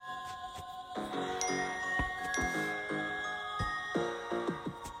Good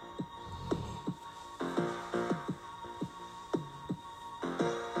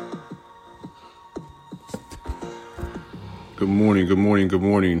morning, good morning, good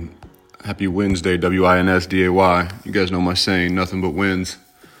morning. Happy Wednesday, Winsday. You guys know my saying, nothing but wins.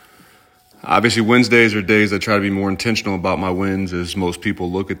 Obviously, Wednesdays are days I try to be more intentional about my wins, as most people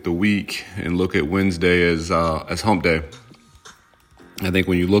look at the week and look at Wednesday as hump day. I think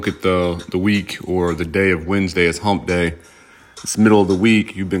when you look at the week or the day of Wednesday as hump day, it's the middle of the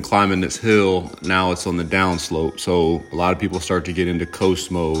week, you've been climbing this hill, now it's on the downslope. So a lot of people start to get into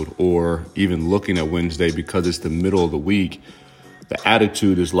coast mode, or even looking at Wednesday because it's the middle of the week, the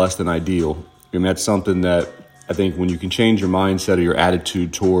attitude is less than ideal. And that's something that I think when you can change your mindset or your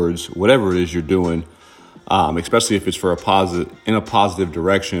attitude towards whatever it is you're doing, especially if it's for in a positive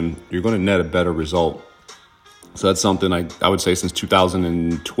direction, you're going to net a better result. So that's something I would say since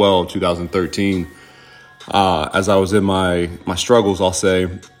 2012, 2013, as I was in my struggles, I'll say,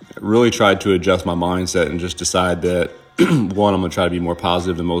 really tried to adjust my mindset and just decide that, one, I'm going to try to be more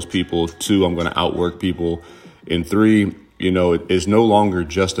positive than most people. Two, I'm going to outwork people. And three, it is no longer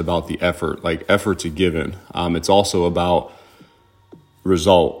just about the effort. Like, effort's a given. It's also about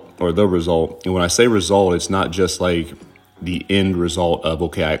result, or the result. And when I say result, it's not just like the end result of,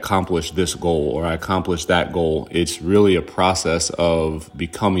 okay, I accomplished this goal or I accomplished that goal. It's really a process of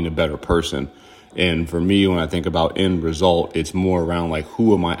becoming a better person. And for me, when I think about end result, it's more around like,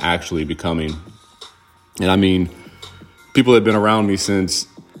 who am I actually becoming? And I mean, people that have been around me since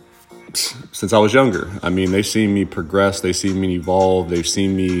I was younger. I mean, they've seen me progress. They've seen me evolve. They've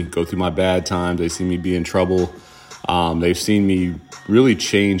seen me go through my bad times. They've seen me be in trouble. They've seen me really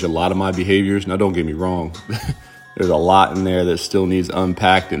change a lot of my behaviors. Now, don't get me wrong. There's a lot in there that still needs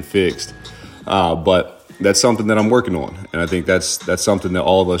unpacked and fixed. But that's something that I'm working on. And I think that's something that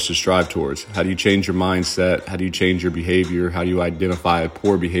all of us should strive towards. How do you change your mindset? How do you change your behavior? How do you identify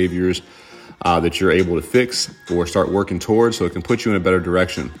poor behaviors that you're able to fix or start working towards so it can put you in a better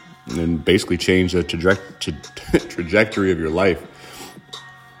direction and basically change the trajectory of your life?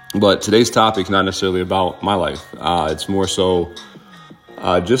 But today's topic is not necessarily about my life. It's more so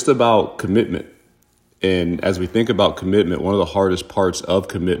just about commitment. And as we think about commitment, one of the hardest parts of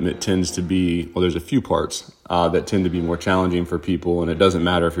commitment tends to be, there's a few parts that tend to be more challenging for people. And it doesn't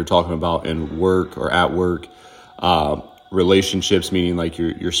matter if you're talking about in work or at work, relationships, meaning like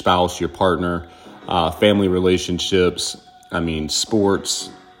your spouse, your partner, family relationships,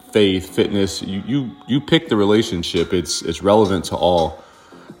 sports, faith, fitness. You pick the relationship. It's relevant to all.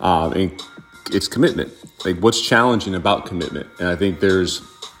 And it's commitment. Like, what's challenging about commitment? And I think there's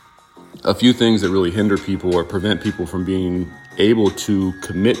a few things that really hinder people or prevent people from being able to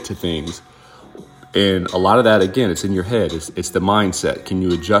commit to things. And a lot of that, again, it's in your head. It's the mindset. Can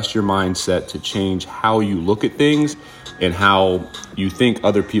you adjust your mindset to change how you look at things and how you think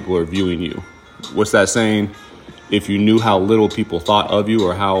other people are viewing you? What's that saying? If you knew how little people thought of you,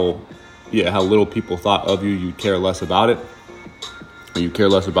 or how little people thought of you, you'd care less about it, and you care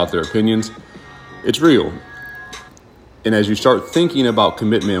less about their opinions. It's real. And as you start thinking about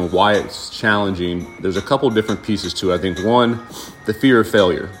commitment and why it's challenging, there's a couple different pieces to it. I think one, the fear of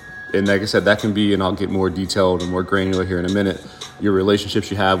failure. And like I said, that can be, and I'll get more detailed and more granular here in a minute, your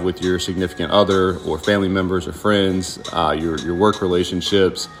relationships you have with your significant other or family members or friends, your work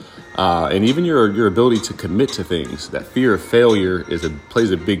relationships, and even your ability to commit to things. That fear of failure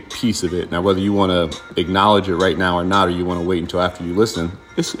plays a big piece of it. Now, whether you want to acknowledge it right now or not, or you want to wait until after you listen,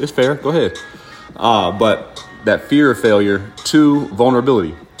 it's fair. Go ahead. But that fear of failure. Two,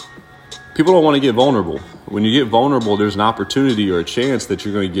 vulnerability. People don't want to get vulnerable. When you get vulnerable, there's an opportunity or a chance that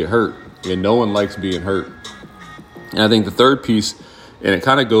you're going to get hurt, and no one likes being hurt. And I think the third piece, and it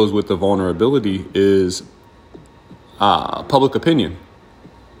kind of goes with the vulnerability, is public opinion.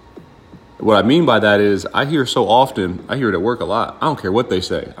 What I mean by that is I hear it at work a lot. I don't care what they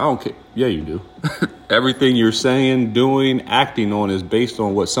say. I don't care. Yeah, you do. Everything you're saying, doing, acting on is based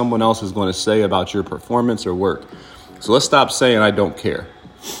on what someone else is going to say about your performance or work. So let's stop saying I don't care.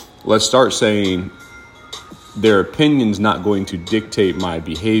 Let's start saying their opinion's not going to dictate my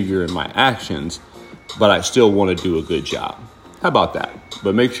behavior and my actions, but I still want to do a good job. How about that?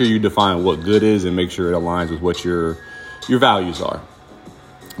 But make sure you define what good is and make sure it aligns with what your values are.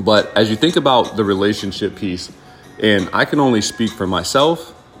 But as you think about the relationship piece, and I can only speak for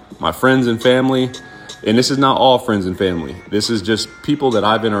myself, my friends and family, and this is not all friends and family. This is just people that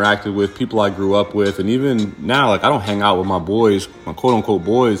I've interacted with, people I grew up with. And even now, like, I don't hang out with my boys, my quote unquote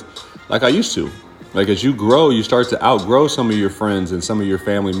boys, like I used to. Like, as you grow, you start to outgrow some of your friends and some of your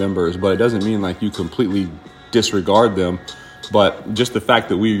family members, but it doesn't mean like you completely disregard them. But just the fact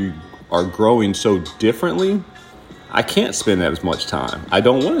that we are growing so differently, I can't spend as much time. I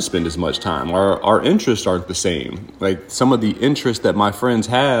don't want to spend as much time. Our interests aren't the same. Like some of the interests that my friends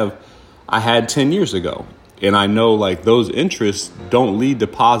have, I had 10 years ago. And I know like those interests don't lead to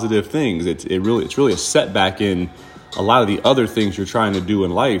positive things. It's really a setback in a lot of the other things you're trying to do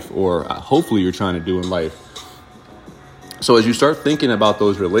in life, or hopefully you're trying to do in life. So as you start thinking about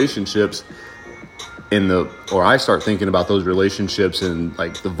those relationships I start thinking about those relationships and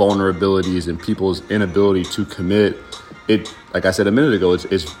like the vulnerabilities and people's inability to commit, it, like I said a minute ago,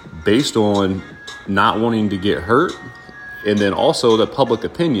 it's based on not wanting to get hurt, and then also the public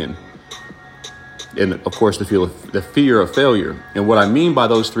opinion. And of course, the fear of failure. And what I mean by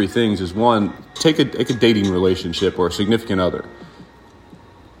those three things is, one, take a dating relationship or a significant other.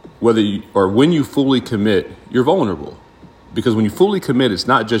 When you fully commit, you're vulnerable. Because when you fully commit, it's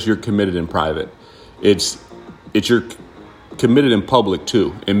not just you're committed in private. It's you're committed in public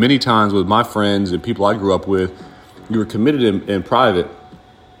too. And many times with my friends and people I grew up with, you were committed in private,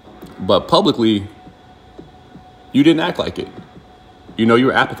 but publicly, you didn't act like it. You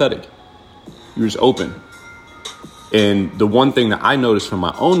were apathetic. You're just open. And the one thing that I noticed from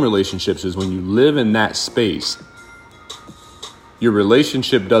my own relationships is when you live in that space, your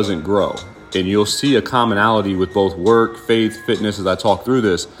relationship doesn't grow. And you'll see a commonality with both work, faith, fitness as I talk through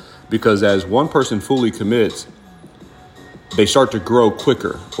this, because as one person fully commits, they start to grow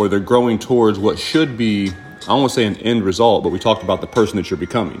quicker, or they're growing towards what should be, I don't want to say an end result, but we talked about the person that you're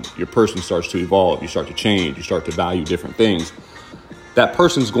becoming. Your person starts to evolve. You start to change. You start to value different things. That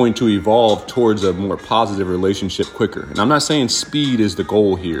person's going to evolve towards a more positive relationship quicker. And I'm not saying speed is the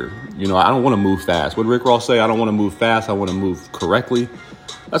goal here. I don't want to move fast. What did Rick Ross say? I don't want to move fast. I want to move correctly.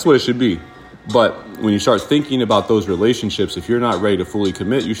 That's what it should be. But when you start thinking about those relationships, if you're not ready to fully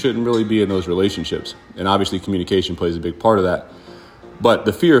commit, you shouldn't really be in those relationships. And obviously communication plays a big part of that. But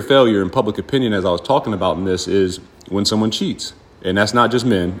the fear of failure and public opinion, as I was talking about in this, is when someone cheats. And that's not just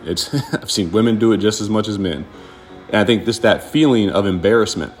men. I've seen women do it just as much as men. And I think that feeling of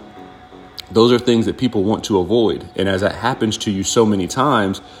embarrassment, those are things that people want to avoid. And as that happens to you so many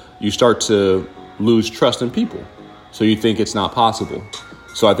times, you start to lose trust in people. So you think it's not possible.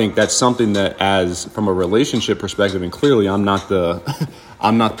 So I think that's something that, as from a relationship perspective, and clearly I'm not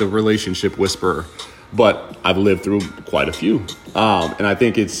the relationship whisperer, but I've lived through quite a few. And I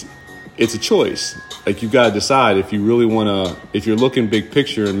think it's a choice. Like you've got to decide if you really want to, if you're looking big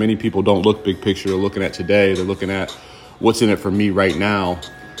picture, and many people don't look big picture, they're looking at today, they're looking at what's in it for me right now.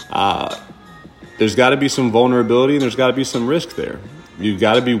 There's got to be some vulnerability and there's got to be some risk there. You've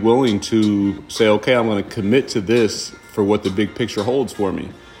got to be willing to say, okay, I'm going to commit to this for what the big picture holds for me.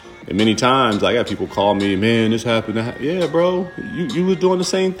 And many times I got people call me, man, this happened. Yeah, bro, you were doing the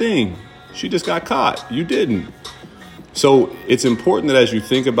same thing. She just got caught. You didn't. So it's important that as you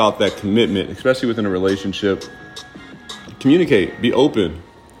think about that commitment, especially within a relationship, communicate, be open,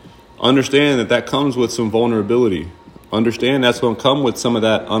 understand that comes with some vulnerability. Understand that's going to come with some of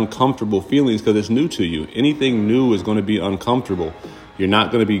that uncomfortable feelings because it's new to you. Anything new is going to be uncomfortable. You're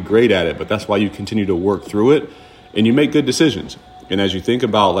not going to be great at it, but that's why you continue to work through it and you make good decisions. And as you think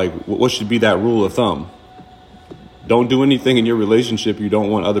about like what should be that rule of thumb, don't do anything in your relationship you don't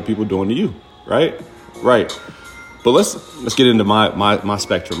want other people doing to you, right? Right. But let's get into my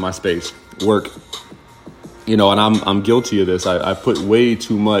spectrum, my space, work. And I'm guilty of this. I put way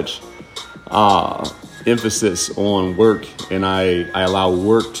too much emphasis on work, and I allow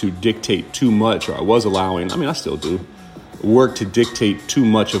work to dictate too much, or I was allowing, I still do, work to dictate too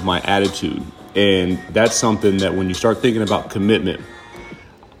much of my attitude. And that's something that when you start thinking about commitment,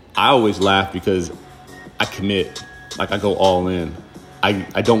 I always laugh because I commit, like I go all in.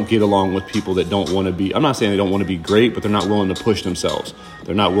 I don't get along with people that don't want to be, I'm not saying they don't want to be great, but they're not willing to push themselves.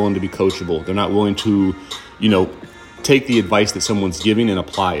 They're not willing to be coachable. They're not willing to, take the advice that someone's giving and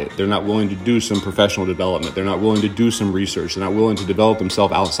apply it. They're not willing to do some professional development. They're not willing to do some research. They're not willing to develop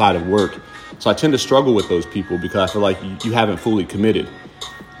themselves outside of work. So I tend to struggle with those people because I feel like you haven't fully committed.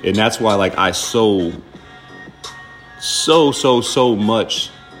 And that's why I so much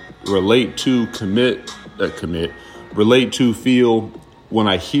relate to relate to feel when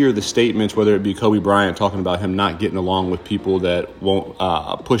I hear the statements, whether it be Kobe Bryant talking about him not getting along with people that won't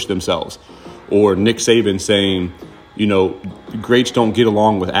push themselves, or Nick Saban saying, greats don't get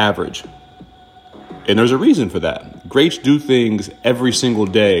along with average. And there's a reason for that. Greats do things every single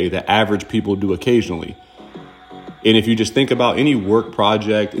day that average people do occasionally. And if you just think about any work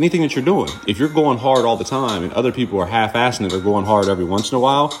project, anything that you're doing, if you're going hard all the time and other people are half-assing it or going hard every once in a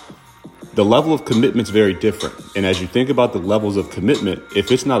while, the level of commitment is very different. And as you think about the levels of commitment,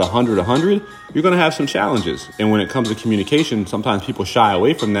 if it's not 100, you're going to have some challenges. And when it comes to communication, sometimes people shy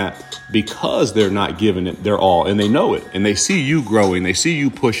away from that because they're not giving it their all, and they know it, and they see you growing, they see you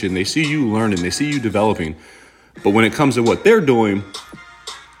pushing, they see you learning, they see you developing. But when it comes to what they're doing,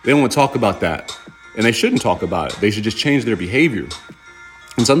 they don't want to talk about that, and they shouldn't talk about it. They should just change their behavior.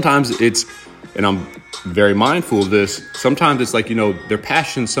 And sometimes and I'm very mindful of this, sometimes it's like, their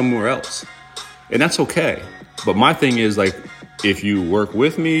passion somewhere else. And that's okay. But my thing is, like, if you work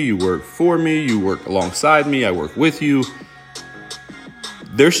with me, you work for me, you work alongside me, I work with you,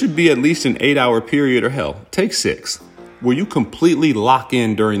 there should be at least an 8-hour period, or hell, take 6, where you completely lock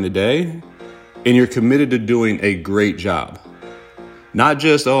in during the day and you're committed to doing a great job. Not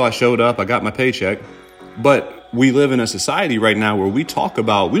just, I showed up, I got my paycheck, but we live in a society right now where we don't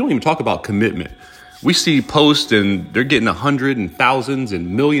even talk about commitment. We see posts and they're getting 100 and thousands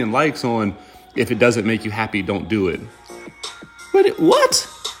and million likes on, if it doesn't make you happy, don't do it. But what?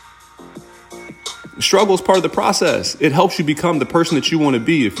 Struggle is part of the process. It helps you become the person that you want to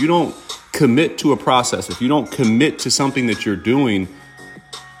be. If you don't commit to a process, if you don't commit to something that you're doing,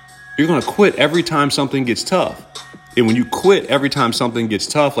 you're going to quit every time something gets tough. And when you quit every time something gets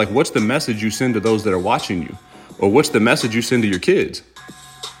tough, like, what's the message you send to those that are watching you? Or what's the message you send to your kids?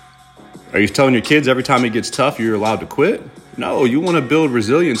 Are you telling your kids every time it gets tough, you're allowed to quit? No, you want to build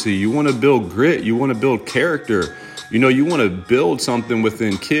resiliency. You want to build grit. You want to build character. You want to build something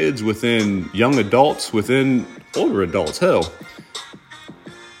within kids, within young adults, within older adults, hell,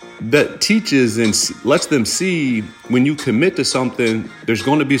 that teaches and lets them see when you commit to something, there's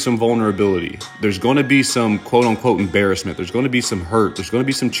going to be some vulnerability. There's going to be some quote unquote embarrassment. There's going to be some hurt. There's going to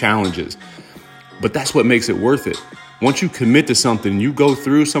be some challenges. But that's what makes it worth it. Once you commit to something, you go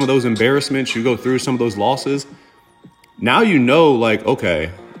through some of those embarrassments, you go through some of those losses. Now like,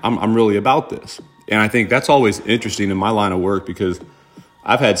 okay, I'm really about this. And I think that's always interesting in my line of work, because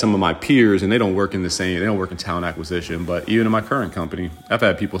I've had some of my peers, and they don't work in talent acquisition, but even in my current company, I've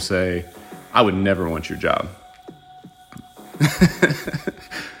had people say, I would never want your job.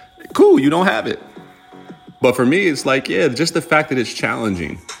 Cool, you don't have it. But for me, it's like, just the fact that it's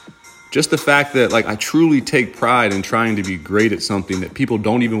challenging. Just the fact that, like, I truly take pride in trying to be great at something that people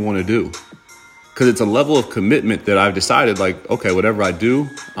don't even want to do. Because it's a level of commitment that I've decided, like, okay, whatever I do,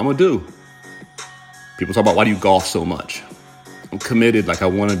 I'm going to do. People talk about, why do you golf so much? I'm committed, like, I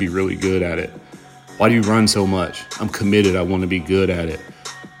want to be really good at it. Why do you run so much? I'm committed, I want to be good at it.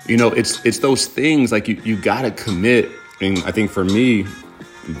 It's those things, like, you got to commit. And I think for me,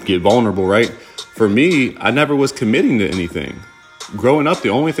 get vulnerable, right? For me, I never was committing to anything. Growing up, the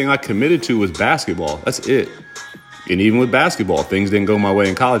only thing I committed to was basketball. That's it. And even with basketball, things didn't go my way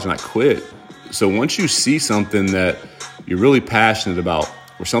in college, and I quit. So once you see something that you're really passionate about,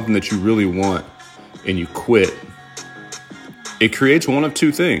 or something that you really want, and you quit, it creates one of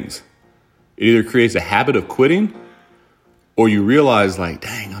two things. It either creates a habit of quitting, or you realize, like,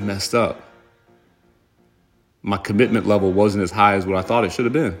 dang, I messed up. My commitment level wasn't as high as what I thought it should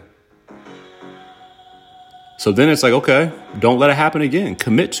have been. So then it's like, okay, don't let it happen again.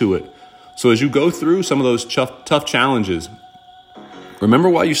 Commit to it. So as you go through some of those tough challenges, remember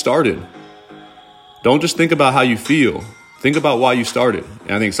why you started. Don't just think about how you feel. Think about why you started.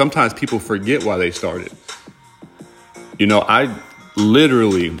 And I think sometimes people forget why they started. I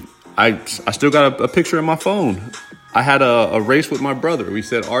still got a picture in my phone. I had a race with my brother. We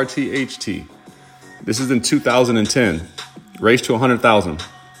said RTHT. This is in 2010. Race to 100,000.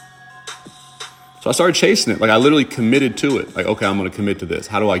 So I started chasing it. Like, I literally committed to it. Like, okay, I'm going to commit to this.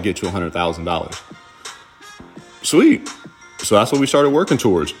 How do I get to $100,000? Sweet. So that's what we started working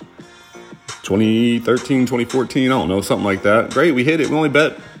towards. 2013, 2014, I don't know, something like that. Great, we hit it. We only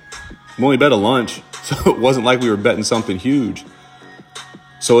bet a lunch. So it wasn't like we were betting something huge.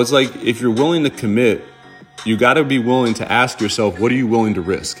 So it's like, if you're willing to commit, you got to be willing to ask yourself, what are you willing to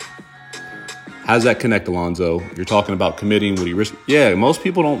risk? How does that connect, Alonzo? You're talking about committing. What do you risk? Yeah, most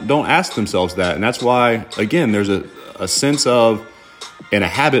people don't ask themselves that. And that's why, again, there's a sense of and a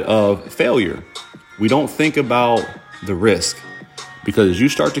habit of failure. We don't think about the risk, because as you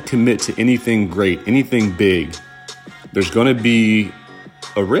start to commit to anything great, anything big, there's going to be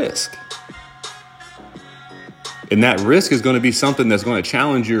a risk. And that risk is going to be something that's going to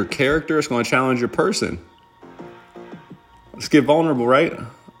challenge your character. It's going to challenge your person. Let's get vulnerable, right?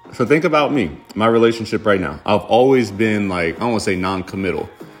 So think about me, my relationship right now. I've always been like, I don't want to say non-committal,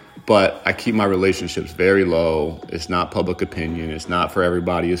 but I keep my relationships very low. It's not public opinion. It's not for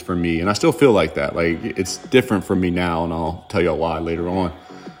everybody. It's for me. And I still feel like that. Like, it's different for me now, and I'll tell you why later on.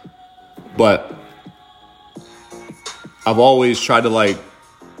 But I've always tried to, like,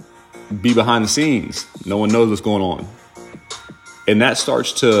 be behind the scenes. No one knows what's going on. And that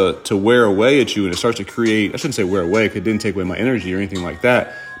starts to wear away at you, and it starts to create, I shouldn't say wear away because it didn't take away my energy or anything like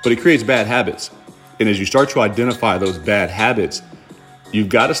that, but it creates bad habits. And as you start to identify those bad habits, you've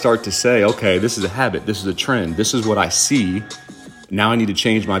got to start to say, okay, this is a habit. This is a trend. This is what I see. Now I need to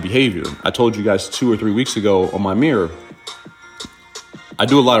change my behavior. I told you guys 2 or 3 weeks ago on my mirror, I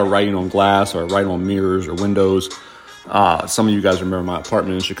do a lot of writing on glass, or I write on mirrors or windows. Some of you guys remember my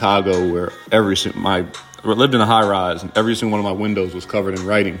apartment in Chicago where I lived in a high rise and every single one of my windows was covered in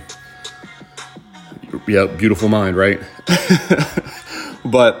writing. Yeah, beautiful mind, right?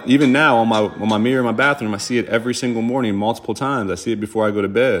 But even now on my mirror in my bathroom, I see it every single morning, multiple times. I see it before I go to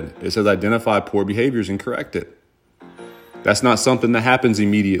bed. It says identify poor behaviors and correct it. That's not something that happens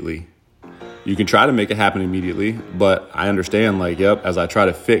immediately. You can try to make it happen immediately, but I understand as I try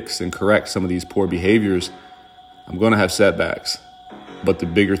to fix and correct some of these poor behaviors, I'm going to have setbacks. But the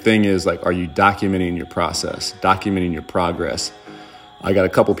bigger thing is, are you documenting your process, documenting your progress? I got a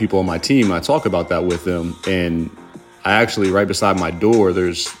couple people on my team, and I talk about that with them. And I actually, right beside my door,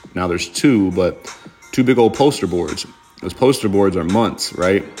 there's 2 big old poster boards. Those poster boards are months,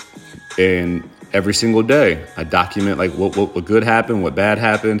 right? And every single day, I document what good happened, what bad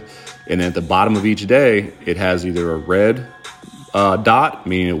happened. And then at the bottom of each day, it has either a red dot,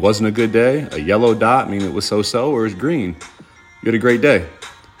 meaning it wasn't a good day, a yellow dot, meaning it was so-so, or it's green. You had a great day.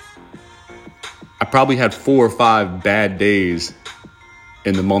 I probably had 4 or 5 bad days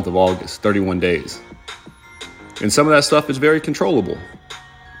in the month of August, 31 days. And some of that stuff is very controllable.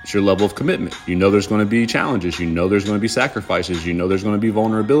 It's your level of commitment. You know there's going to be challenges. You know there's going to be sacrifices. You know there's going to be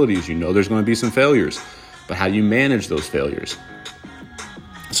vulnerabilities. You know there's going to be some failures. But how do you manage those failures?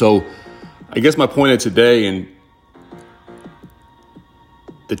 So I guess my point of today, and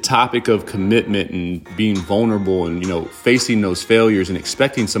the topic of commitment and being vulnerable and, facing those failures and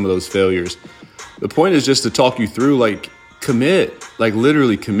expecting some of those failures. The point is just to talk you through, commit,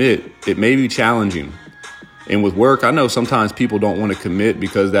 literally commit. It may be challenging. And with work, I know sometimes people don't want to commit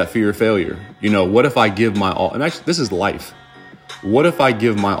because that fear of failure. What if I give my all? And actually, this is life. What if I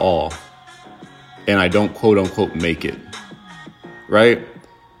give my all and I don't quote unquote make it? Right?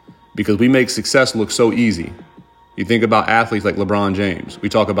 Because we make success look so easy. You think about athletes like LeBron James. We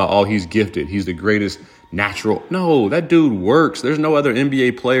talk about, he's gifted. He's the greatest natural. No, that dude works. There's no other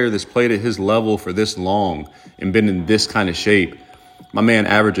NBA player that's played at his level for this long and been in this kind of shape. My man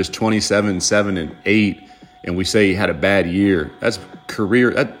averages 27, 7, and 8. And we say he had a bad year. That's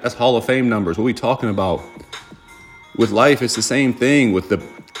career. That's Hall of Fame numbers. What are we talking about? With life, it's the same thing. With the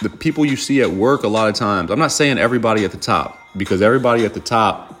people you see at work a lot of times. I'm not saying everybody at the top, because everybody at the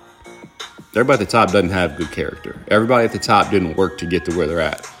top doesn't have good character. Everybody at the top didn't work to get to where they're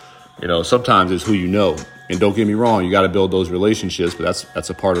at. Sometimes it's who you know. And don't get me wrong, you got to build those relationships, but that's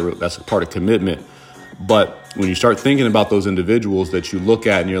a part of commitment. But when you start thinking about those individuals that you look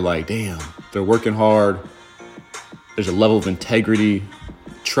at and you're like, damn, they're working hard. There's a level of integrity.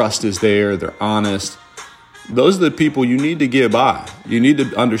 Trust is there. They're honest. Those are the people you need to get by. You need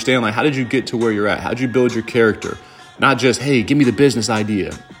to understand, how did you get to where you're at? How did you build your character? Not just, hey, give me the business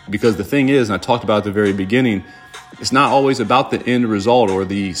idea. Because the thing is, and I talked about at the very beginning, it's not always about the end result or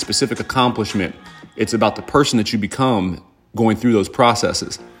the specific accomplishment. It's about the person that you become going through those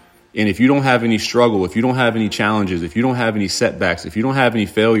processes. And if you don't have any struggle, if you don't have any challenges, if you don't have any setbacks, if you don't have any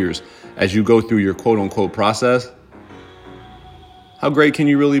failures as you go through your quote unquote process, how great can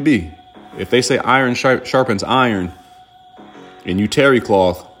you really be? If they say iron sharpens iron and you terry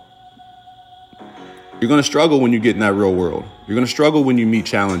cloth, you're going to struggle when you get in that real world. You're going to struggle when you meet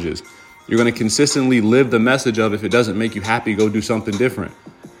challenges. You're going to consistently live the message of, if it doesn't make you happy, go do something different.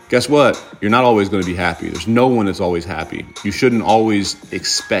 Guess what? You're not always going to be happy. There's no one that's always happy. You shouldn't always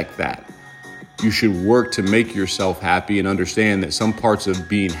expect that. You should work to make yourself happy and understand that some parts of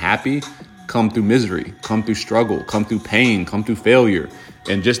being happy come through misery, come through struggle, come through pain, come through failure.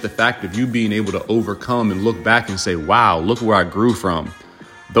 And just the fact of you being able to overcome and look back and say, wow, look where I grew from.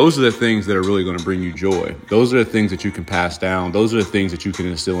 Those are the things that are really going to bring you joy. Those are the things that you can pass down. Those are the things that you can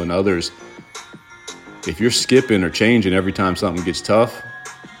instill in others. If you're skipping or changing every time something gets tough,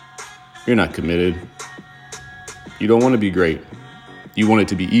 you're not committed. You don't want to be great. You want it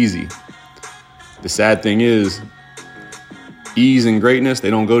to be easy. The sad thing is, ease and greatness, they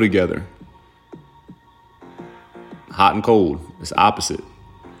don't go together. Hot and cold, it's opposite.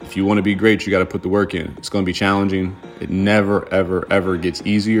 If you want to be great, you got to put the work in. It's going to be challenging. It never, ever, ever gets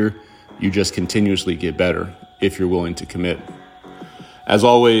easier. You just continuously get better if you're willing to commit. As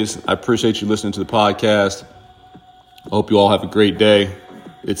always, I appreciate you listening to the podcast. I hope you all have a great day.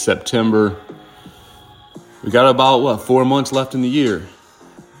 It's September. We got about, 4 months left in the year.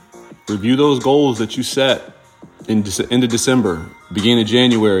 Review those goals that you set in end of December, beginning of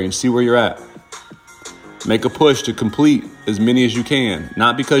January, and see where you're at. Make a push to complete as many as you can.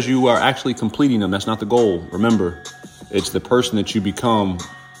 Not because you are actually completing them. That's not the goal. Remember, it's the person that you become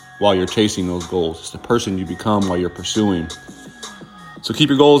while you're chasing those goals. It's the person you become while you're pursuing. So keep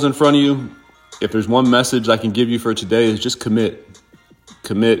your goals in front of you. If there's one message I can give you for today, is just commit.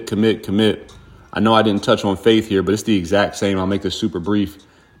 Commit, commit, commit. I know I didn't touch on faith here, but it's the exact same. I'll make this super brief.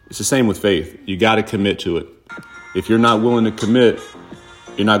 It's the same with faith. You got to commit to it. If you're not willing to commit,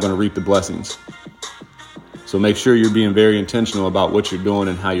 you're not going to reap the blessings. So make sure you're being very intentional about what you're doing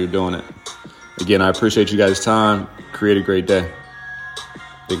and how you're doing it. Again, I appreciate you guys' time. Create a great day.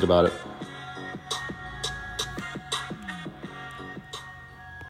 Think about it.